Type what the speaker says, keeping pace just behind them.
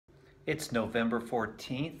It's November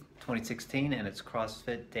 14th, 2016, and it's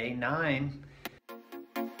CrossFit Day 9.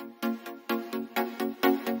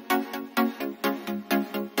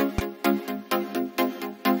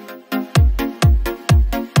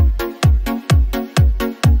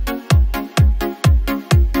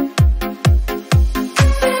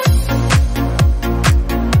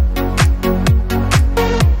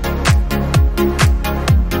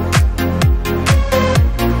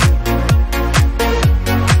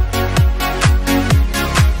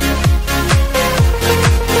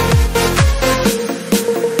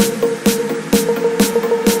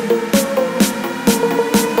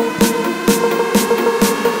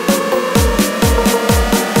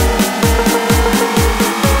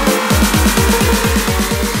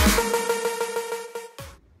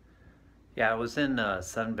 Yeah, I was in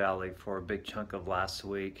Sun Valley for a big chunk of last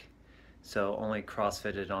week, so only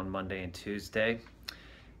CrossFitted on Monday and Tuesday.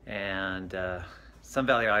 And Sun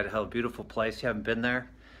Valley, Idaho, beautiful place. You haven't been there?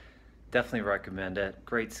 Definitely recommend it.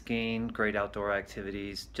 Great skiing, great outdoor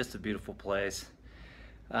activities, just a beautiful place.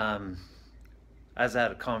 I was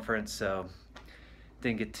at a conference, so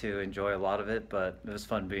didn't get to enjoy a lot of it, but it was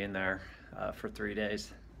fun being there for 3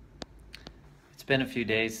 days. It's been a few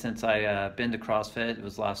days since I been to CrossFit. It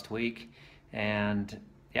was last week, and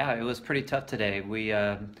yeah, it was pretty tough today. We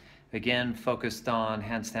again focused on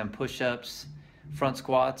handstand push-ups, front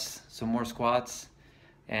squats, some more squats,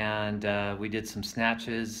 and we did some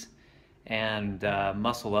snatches and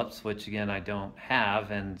muscle ups, which again I don't have,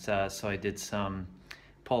 and so I did some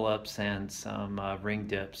pull-ups and some ring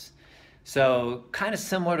dips. So kind of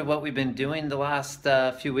similar to what we've been doing the last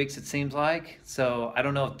few weeks, it seems like. So I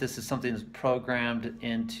don't know if this is something that's programmed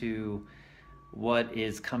into what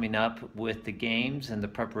is coming up with the games and the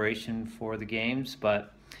preparation for the games,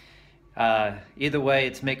 but either way,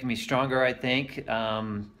 it's making me stronger, I think.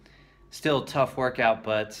 Still a tough workout,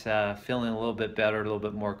 but feeling a little bit better, a little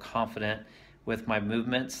bit more confident with my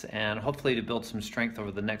movements, and hopefully to build some strength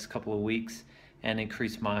over the next couple of weeks and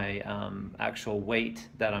increase my actual weight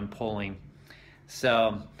that I'm pulling.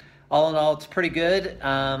 So all in all, it's pretty good.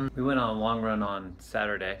 We went on a long run on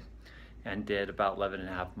Saturday and did about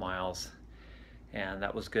 11.5 miles. And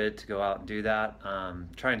that was good to go out and do that.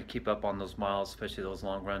 Trying to keep up on those miles, especially those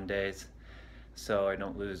long run days, so I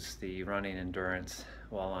don't lose the running endurance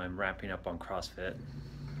while I'm ramping up on CrossFit.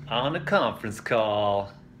 On a conference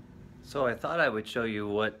call. So I thought I would show you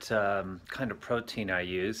what kind of protein I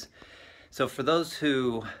use. So for those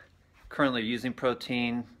who currently are using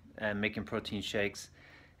protein and making protein shakes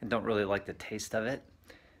and don't really like the taste of it,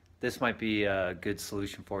 this might be a good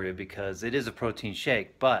solution for you, because it is a protein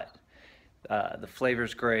shake, but the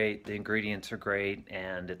flavor's great, the ingredients are great,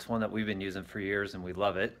 and it's one that we've been using for years and we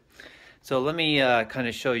love it. So let me kind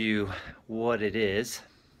of show you what it is.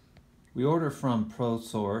 We order from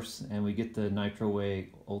ProSource and we get the NitroWhey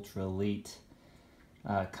Ultra Elite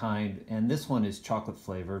kind, and this one is chocolate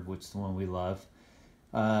flavored, which is the one we love.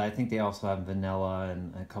 I think they also have vanilla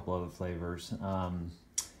and a couple other flavors,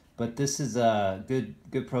 but this is a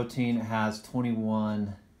good protein. It has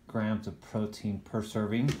 21 grams of protein per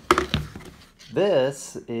serving.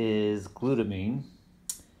 This is glutamine,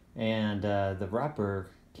 and the wrapper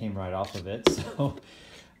came right off of it. So,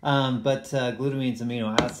 but glutamine is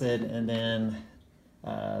amino acid, and then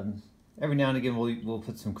every now and again we'll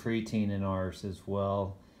put some creatine in ours as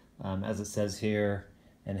well. As it says here,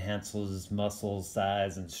 enhances muscle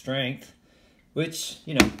size and strength, which,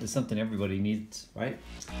 you know, is something everybody needs, right?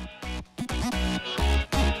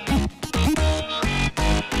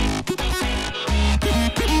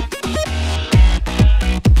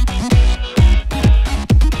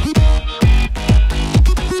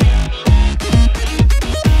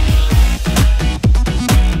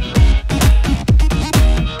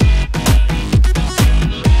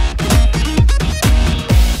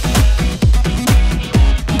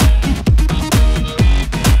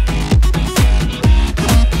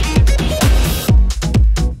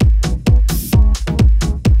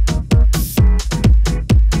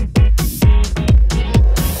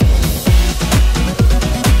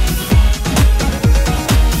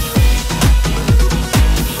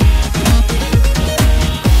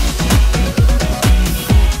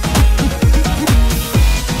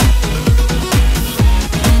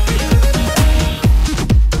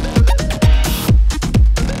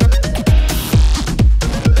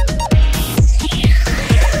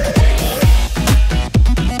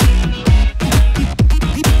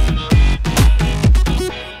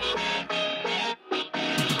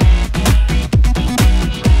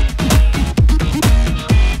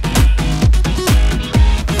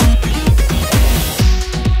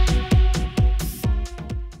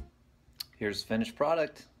 Here's finished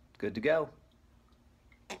product. good to go.